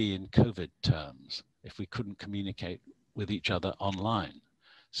we be in COVID terms if we couldn't communicate with each other online?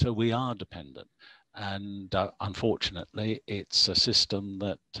 So we are dependent. And unfortunately, it's a system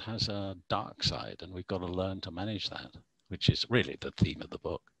that has a dark side, and we've got to learn to manage that, which is really the theme of the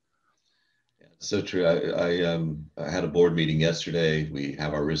book. Yeah, so true. I had a board meeting yesterday. We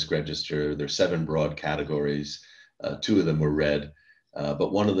have our risk register. There's 7 broad categories. 2 of them were red,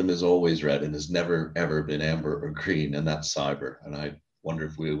 but one of them is always red and has never, ever been amber or green, and that's cyber. And I wonder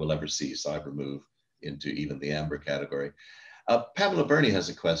if we will ever see cyber move into even the amber category. Pamela Burney has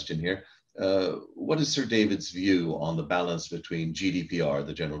a question here. What is Sir David's view on the balance between GDPR,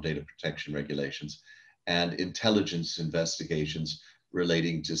 the General Data Protection Regulations, and intelligence investigations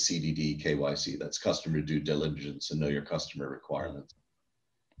relating to CDD, KYC, that's customer due diligence and know your customer requirements?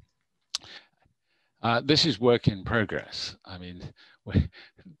 This is work in progress. I mean,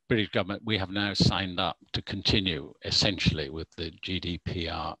 British government, we have now signed up to continue essentially with the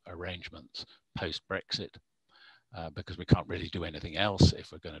GDPR arrangements post-Brexit, because we can't really do anything else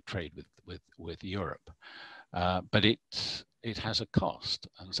if we're going to trade with Europe. But it has a cost,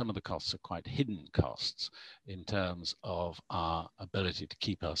 and some of the costs are quite hidden costs in terms of our ability to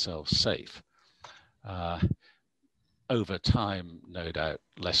keep ourselves safe. Over time, no doubt,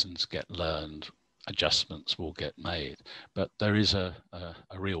 lessons get learned, adjustments will get made, but there is a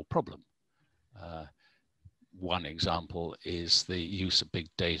real problem. One example is the use of big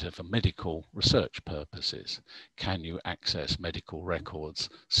data for medical research purposes. Can you access medical records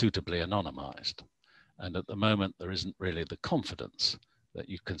suitably anonymized? And at the moment, there isn't really the confidence that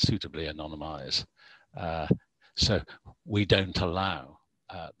you can suitably anonymize. So we don't allow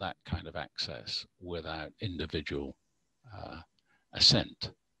that kind of access without individual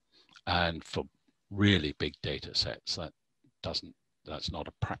assent. And for really big data sets. That's not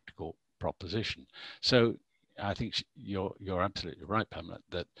a practical proposition. So I think you're absolutely right, Pamela,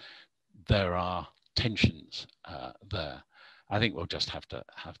 that there are tensions there. I think we'll just have to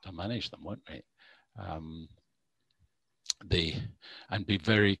manage them, won't we? And be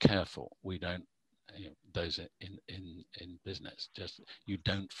very careful. We don't, those in business, just you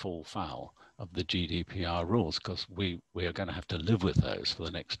don't fall foul of the GDPR rules, because we are going to have to live with those for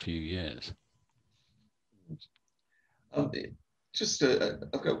the next few years. I've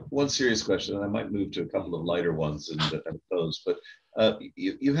got one serious question, and I might move to a couple of lighter ones and those. But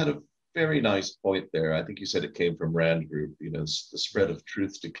you had a very nice point there. I think you said it came from Rand Group. You know, the spread of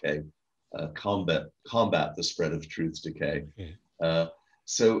truth decay, combat the spread of truth decay. Okay.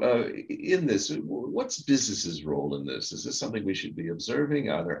 In this, what's business's role in this? Is this something we should be observing?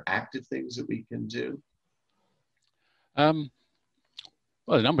 Are there active things that we can do?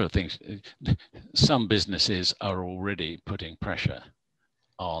 Well, a number of things. Some businesses are already putting pressure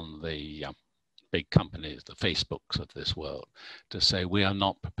on the big companies, the Facebooks of this world, to say we are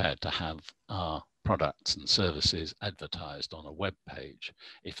not prepared to have our products and services advertised on a web page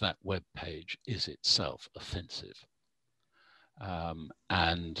if that web page is itself offensive.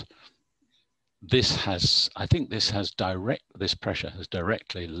 And this has, I think this pressure has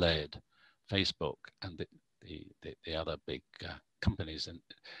directly led Facebook and the other big companies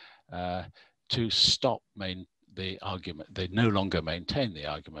to stop the argument. They no longer maintain the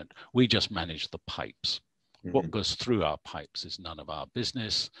argument. We just manage the pipes. Mm-hmm. What goes through our pipes is none of our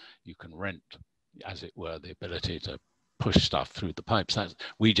business. You can rent, as it were, the ability to push stuff through the pipes.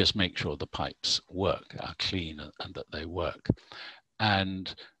 We just make sure the pipes work, are clean, and that they work.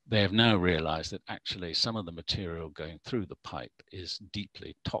 And they have now realized that actually some of the material going through the pipe is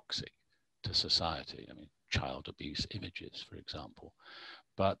deeply toxic to society. I mean, child abuse images, for example.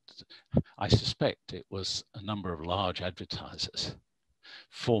 But I suspect it was a number of large advertisers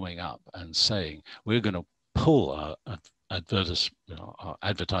forming up and saying, we're going to pull our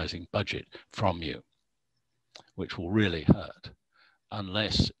advertising budget from you, which will really hurt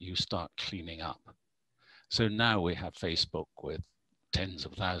unless you start cleaning up. So now we have Facebook with tens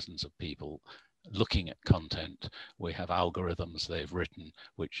of thousands of people looking at content. We have algorithms they've written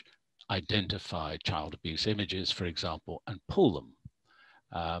which identify child abuse images, for example, and pull them.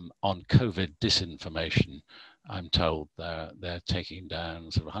 On COVID disinformation, I'm told they're taking down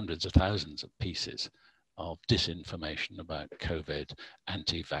sort of hundreds of thousands of pieces of disinformation about COVID,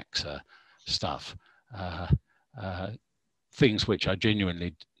 anti-vaxxer stuff, things which are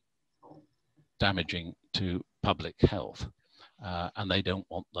genuinely damaging to public health. And they don't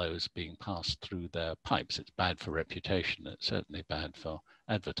want those being passed through their pipes. It's bad for reputation. It's certainly bad for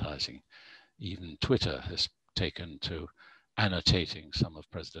advertising. Even Twitter has taken to annotating some of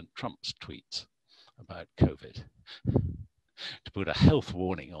President Trump's tweets about COVID to put a health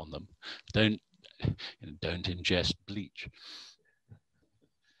warning on them. Don't ingest bleach.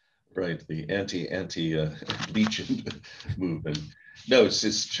 Right, the anti-bleach movement. No,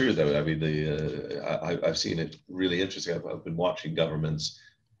 it's true though. I mean, I've seen it really interesting. I've been watching governments,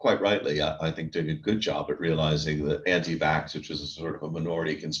 quite rightly, I think, doing a good job at realizing that anti-vax, which is a sort of a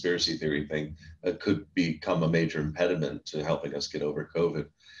minority conspiracy theory thing, could become a major impediment to helping us get over COVID.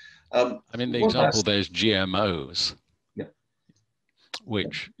 I mean, the example there's GMOs, yeah,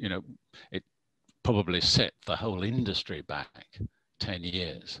 which, it probably set the whole industry back 10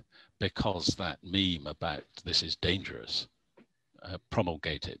 years because that meme about this is dangerous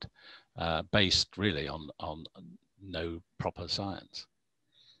promulgated, based really on no proper science.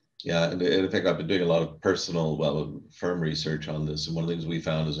 Yeah, and I think I've been doing a lot of personal, firm research on this, and one of the things we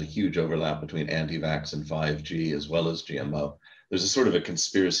found is a huge overlap between anti-vax and 5G as well as GMO. There's a sort of a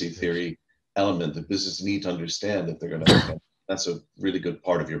conspiracy theory element that businesses need to understand if they're going to. That's a really good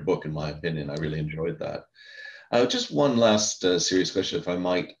part of your book, in my opinion. I really enjoyed that. Just one last serious question, if I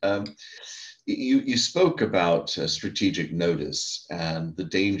might. You spoke about strategic notice and the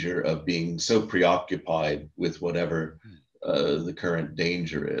danger of being so preoccupied with whatever the current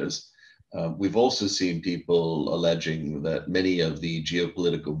danger is. We've also seen people alleging that many of the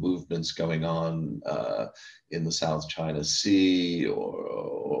geopolitical movements going on in the South China Sea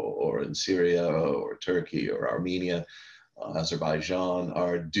or in Syria or Turkey or Armenia, Azerbaijan,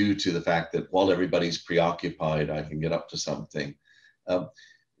 are due to the fact that while everybody's preoccupied, I can get up to something.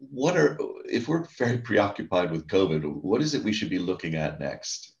 If we're very preoccupied with COVID, what is it we should be looking at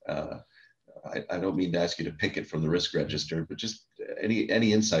next? I don't mean to ask you to pick it from the risk register, but just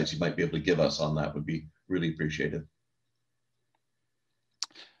any insights you might be able to give us on that would be really appreciated.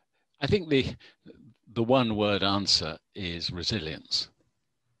 I think the one word answer is resilience.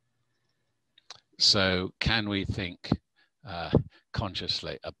 So can we think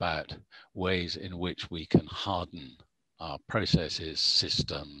consciously about ways in which we can harden our processes,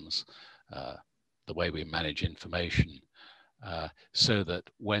 systems, the way we manage information, so that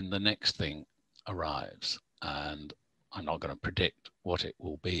when the next thing arrives, and I'm not going to predict what it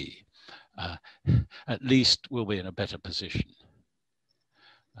will be, at least we'll be in a better position.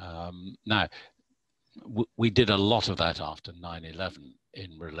 Now, we did a lot of that after 9/11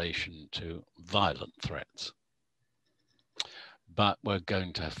 in relation to violent threats, but we're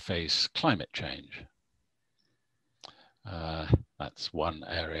going to face climate change. That's one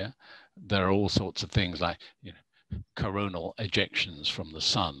area. There are all sorts of things like, coronal ejections from the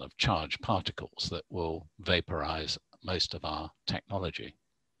sun of charged particles that will vaporize most of our technology.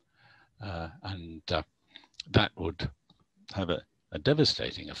 And that would have a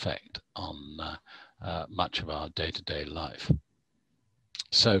devastating effect on much of our day-to-day life.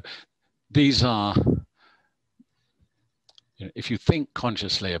 So these are, if you think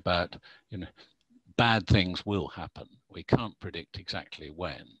consciously about, bad things will happen. We can't predict exactly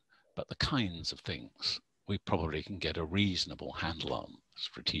when, but the kinds of things we probably can get a reasonable handle on,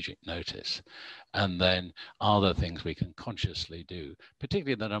 strategic notice. And then are there things we can consciously do,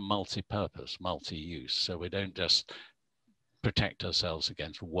 particularly that are multi-purpose, multi-use, so we don't just protect ourselves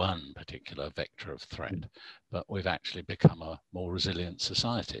against one particular vector of threat, but we've actually become a more resilient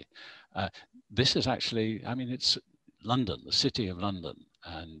society. This is actually, it's London, the City of London,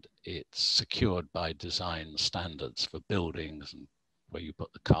 and it's secured by design standards for buildings and where you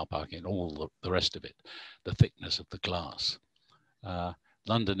put the car park in, all the rest of it, the thickness of the glass.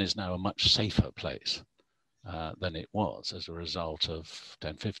 London is now a much safer place than it was as a result of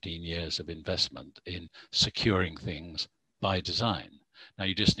 10, 15 years of investment in securing things by design. Now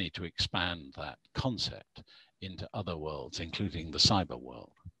you just need to expand that concept into other worlds, including the cyber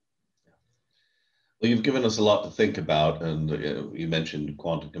world. Well, you've given us a lot to think about, and you mentioned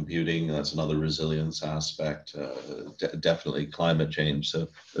quantum computing. That's another resilience aspect, definitely climate change. So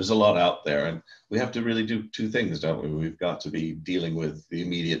there's a lot out there, and we have to really do two things, don't we? We've got to be dealing with the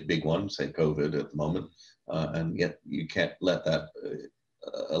immediate big one, say COVID at the moment, and yet you can't let that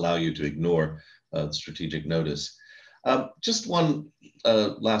allow you to ignore strategic notice. Just one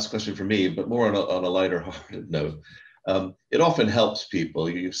last question for me, but more on a lighter-hearted note. It often helps people.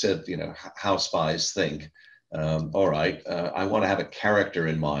 You've said, how spies think. All right, I want to have a character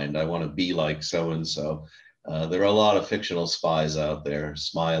in mind. I want to be like so-and-so. There are a lot of fictional spies out there.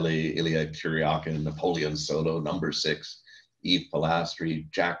 Smiley, Ilya Kuryakin, Napoleon Solo, Number 6, Eve Pilastri,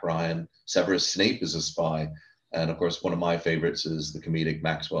 Jack Ryan, Severus Snape is a spy. And of course, one of my favorites is the comedic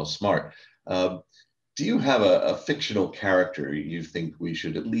Maxwell Smart. Do you have a fictional character you think we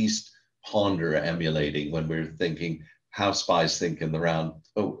should at least ponder emulating when we're thinking how spies think in the round?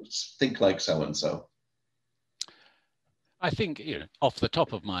 Oh, think like so-and-so. I think, off the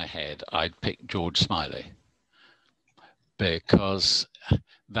top of my head, I'd pick George Smiley, because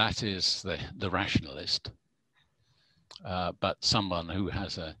that is the rationalist, but someone who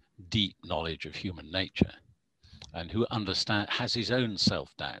has a deep knowledge of human nature and who has his own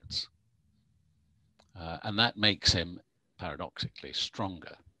self-doubts. And that makes him paradoxically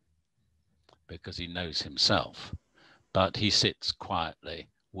stronger, because he knows himself, but he sits quietly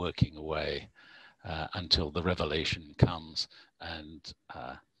working away until the revelation comes, and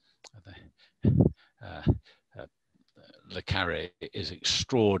Le Carré is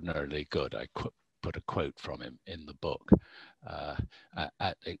extraordinarily good. I put a quote from him in the book.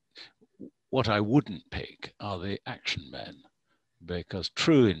 What I wouldn't pick are the action men, because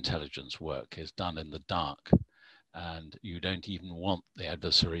true intelligence work is done in the dark, and you don't even want the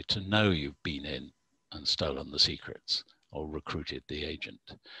adversary to know you've been in and stolen the secrets or recruited the agent.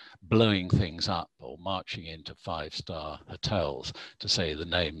 Blowing things up or marching into 5-star hotels to say the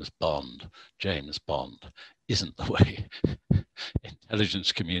name's Bond, James Bond, isn't the way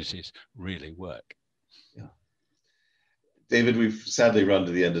intelligence communities really work. Yeah. David, we've sadly run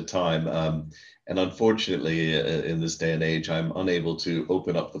to the end of time. And unfortunately, in this day and age, I'm unable to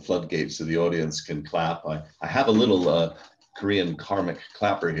open up the floodgates so the audience can clap. I have a little Korean karmic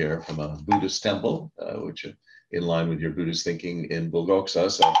clapper here from a Buddhist temple, which in line with your Buddhist thinking in Bulgoksa,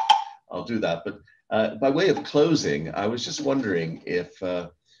 so I'll do that. But by way of closing, I was just wondering if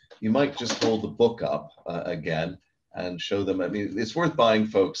you might just hold the book up again and show them. I mean, it's worth buying,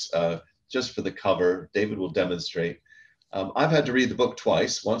 folks, just for the cover. David will demonstrate. I've had to read the book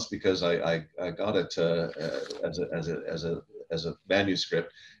twice. Once because I got it as a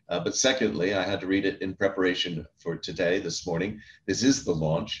manuscript, but secondly, I had to read it in preparation for today, this morning. This is the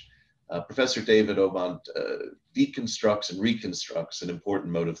launch. Professor David Obant deconstructs and reconstructs an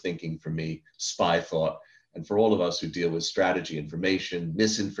important mode of thinking for me, spy thought, and for all of us who deal with strategy, information,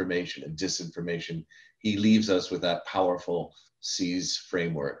 misinformation, and disinformation. He leaves us with that powerful SEAS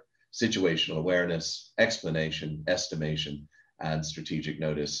framework: situational awareness, explanation, estimation, and strategic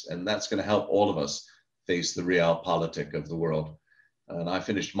notice. And that's going to help all of us face the realpolitik of the world. And I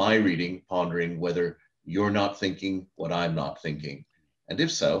finished my reading pondering whether you're not thinking what I'm not thinking. And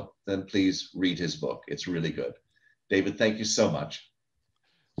if so, then please read his book. It's really good. David, thank you so much.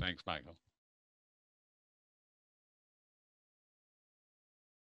 Thanks, Michael.